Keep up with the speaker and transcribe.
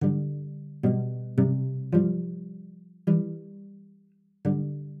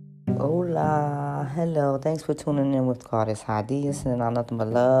Hola, hello. Thanks for tuning in with Goddess Heidi, sending out nothing but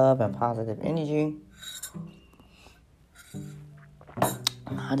love and positive energy.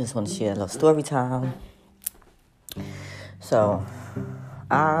 I just want to share a little story time. So,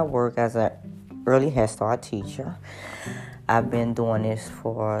 I work as an early Head Start teacher. I've been doing this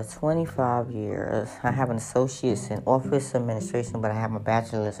for 25 years. I have an associate's in office administration, but I have a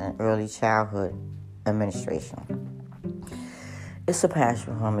bachelor's in early childhood administration. It's a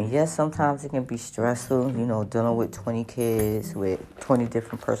passion for me. Yes, sometimes it can be stressful, dealing with 20 kids with 20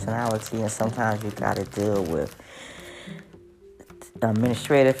 different personalities, and sometimes you got to deal with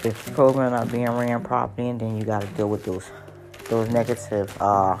administrative if programs are being ran properly, and then you got to deal with those negative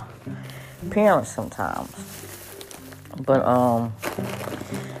parents sometimes. But I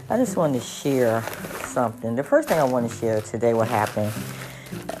just wanted to share something. The first thing I want to share today, what happened,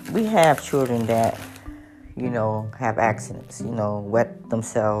 we have children that have accidents, wet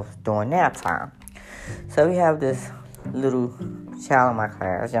themselves during nap time. So we have this little child in my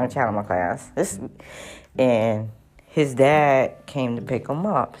class, young child in my class, and his dad came to pick him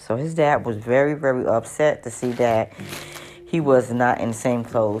up. So his dad was very, very upset to see that he was not in the same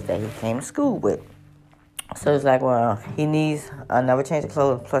clothes that he came to school with. So it's like, well, he needs another change of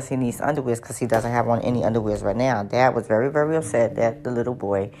clothes, plus he needs underwear because he doesn't have on any underwears right now. Dad was very, very upset that the little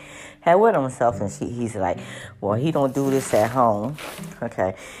boy had wet himself, and he's like, well, he don't do this at home.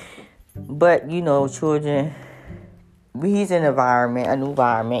 Okay. But, children, he's in a new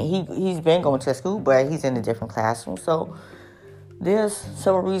environment. He's been going to school, but he's in a different classroom. So there's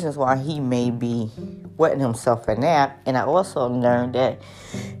several reasons why he may be wetting himself at nap. And I also learned that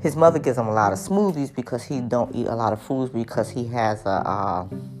his mother gives him a lot of smoothies because he don't eat a lot of foods because he has a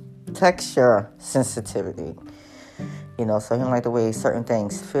texture sensitivity. So he don't like the way certain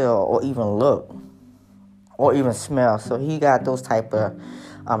things feel or even look or even smell. So he got those type of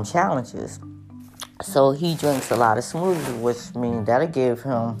challenges. So he drinks a lot of smoothies, which means that'll give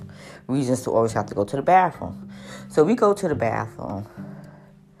him reasons to always have to go to the bathroom. So we go to the bathroom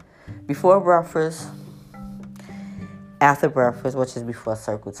before breakfast, after breakfast, which is before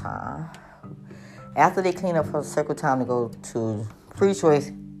circle time. After they clean up for circle time, they go to free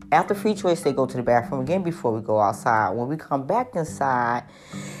choice. After free choice, they go to the bathroom again before we go outside. When we come back inside,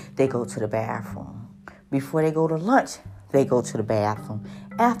 they go to the bathroom. Before they go to lunch, they go to the bathroom.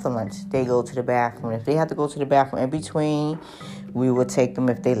 After lunch, they go to the bathroom. If they have to go to the bathroom in between, we will take them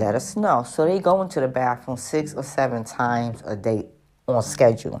if they let us know. So they go into the bathroom 6 or 7 times a day on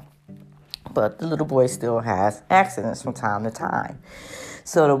schedule. But the little boy still has accidents from time to time.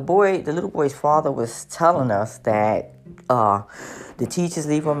 So the little boy's father was telling us that the teachers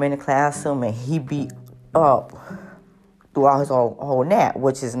leave him in the classroom and he beat up throughout his whole nap,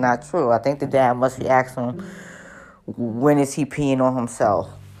 which is not true. I think the dad must be asking him, when is he peeing on himself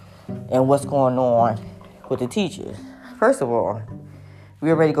and what's going on with the teachers. First of all, we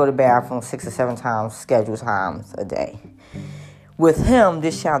already go to the bathroom 6 or 7 times, scheduled times a day. With him,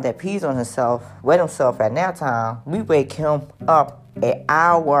 this child that pees on himself, wet himself at nap time, we wake him up an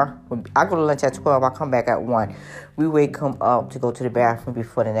hour. I go to lunch at 12, I come back at 1. We wake him up to go to the bathroom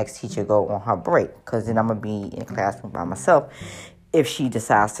before the next teacher go on her break, because then I'm going to be in the classroom by myself if she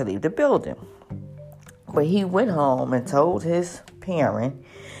decides to leave the building. But he went home and told his parent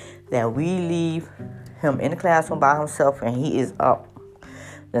that we leave him in the classroom by himself and he is up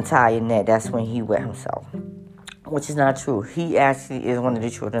the entire night. That's when he wet himself, which is not true. He actually is one of the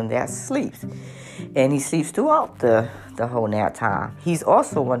children that sleeps, and he sleeps throughout the whole nap time. He's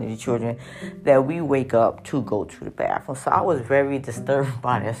also one of the children that we wake up to go to the bathroom. So I was very disturbed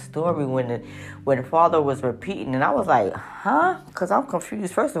by that story when the father was repeating, and I was like, huh? Because I'm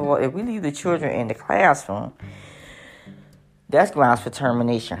confused. First of all, if we leave the children in the classroom, that's grounds for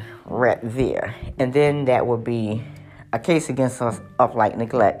termination right there. And then that would be a case against us of like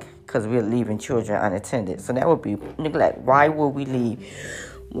neglect, because we're leaving children unattended. So that would be neglect. Why would we leave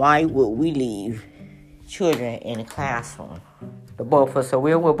children in the classroom? The both of us. So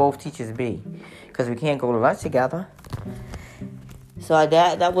where will both teachers be? Because we can't go to lunch together. So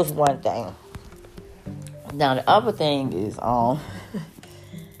that was one thing. Now the other thing is, like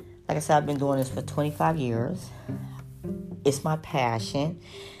I said, I've been doing this for 25 years. It's my passion.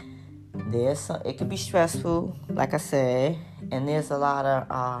 It can be stressful, like I said, and there's a lot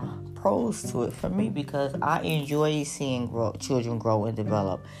of pros to it for me because I enjoy seeing children grow and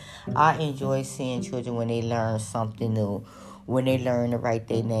develop. I enjoy seeing children when they learn something new, when they learn to write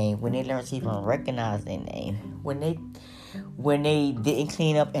their name, when they learn to even recognize their name, when they didn't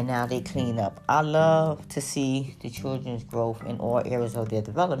clean up and now they clean up. I love to see the children's growth in all areas of their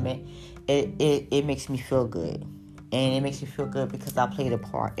development. It makes me feel good. And it makes me feel good because I played a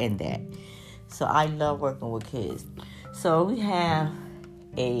part in that. So I love working with kids. So we have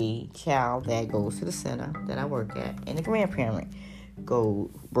a child that goes to the center that I work at, and the grandparent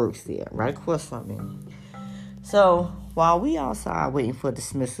works there, right across from me. So while we outside waiting for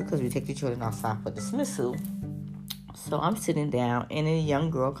dismissal, because we take the children outside for dismissal, so I'm sitting down, and a young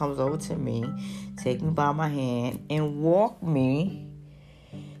girl comes over to me, take me by my hand, and walk me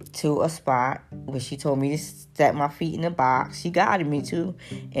to a spot where she told me to set my feet in the box. She guided me to,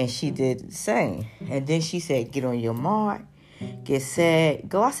 and she did the same. And then she said, get on your mark, get set,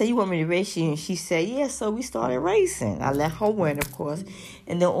 go. I said, you want me to race you? And she said, yeah. So we started racing. I let her win, of course,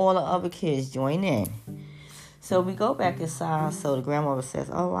 and then all the other kids joined in. So we go back inside. So the grandmother says,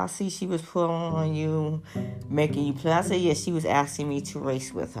 oh, I see she was pulling on you, making you play. I said, yeah, she was asking me to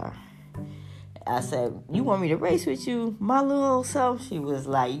race with her. I said, you want me to race with you, my little self? She was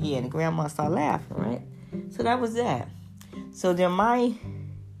like, yeah. And the grandma started laughing, right? So that was that. So then my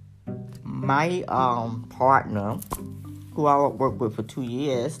partner, who I worked with for 2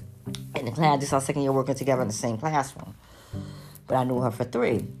 years, in the class, this is our second year working together in the same classroom. But I knew her for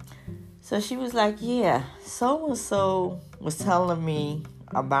 3. So she was like, yeah, so-and-so was telling me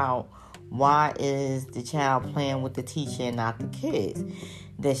about why is the child playing with the teacher and not the kids.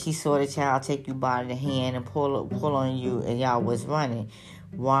 That she saw the child take you by the hand and pull on you, and y'all was running.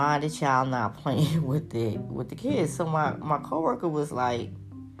 Why the child not playing with the kids? So my coworker was like,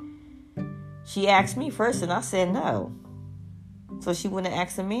 she asked me first, and I said no. So she wouldn't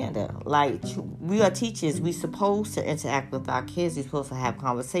ask Amanda. Like, we are teachers. We're supposed to interact with our kids. We're supposed to have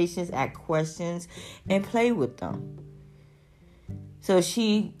conversations, ask questions, and play with them. So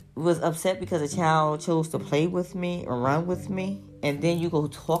she was upset because a child chose to play with me or run with me. And then you go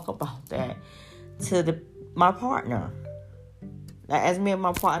talk about that to my partner. Like, as me and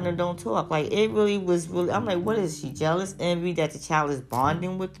my partner don't talk. Like, it really was really... I'm like, what is she, jealous, envy that the child is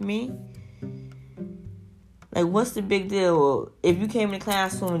bonding with me? Like, what's the big deal? If you came in the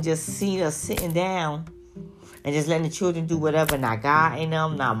classroom and just see us sitting down and just letting the children do whatever, not guiding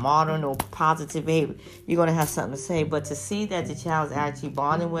them, not modeling no positive behavior, you're going to have something to say. But to see that the child is actually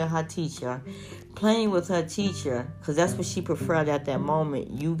bonding with her teacher, playing with her teacher, because that's what she preferred at that moment,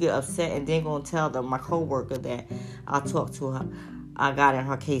 you get upset and then going to tell my coworker that I talked to her. I got in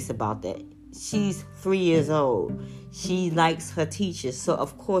her case about that. She's 3 years old. She likes her teacher, so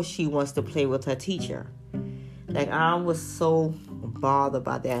of course she wants to play with her teacher. Like, I was so bothered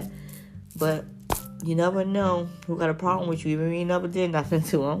by that. But you never know who got a problem with you. Even we never did nothing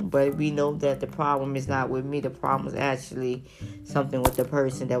to them. But we know that the problem is not with me. The problem is actually something with the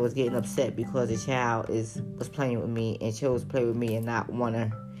person that was getting upset because the child was playing with me and chose to play with me and not one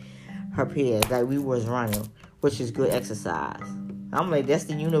of her peers. Like, we was running, which is good exercise. I'm like, that's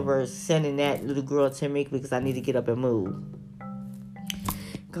the universe sending that little girl to me because I need to get up and move.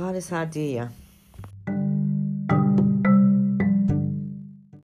 God is how dear.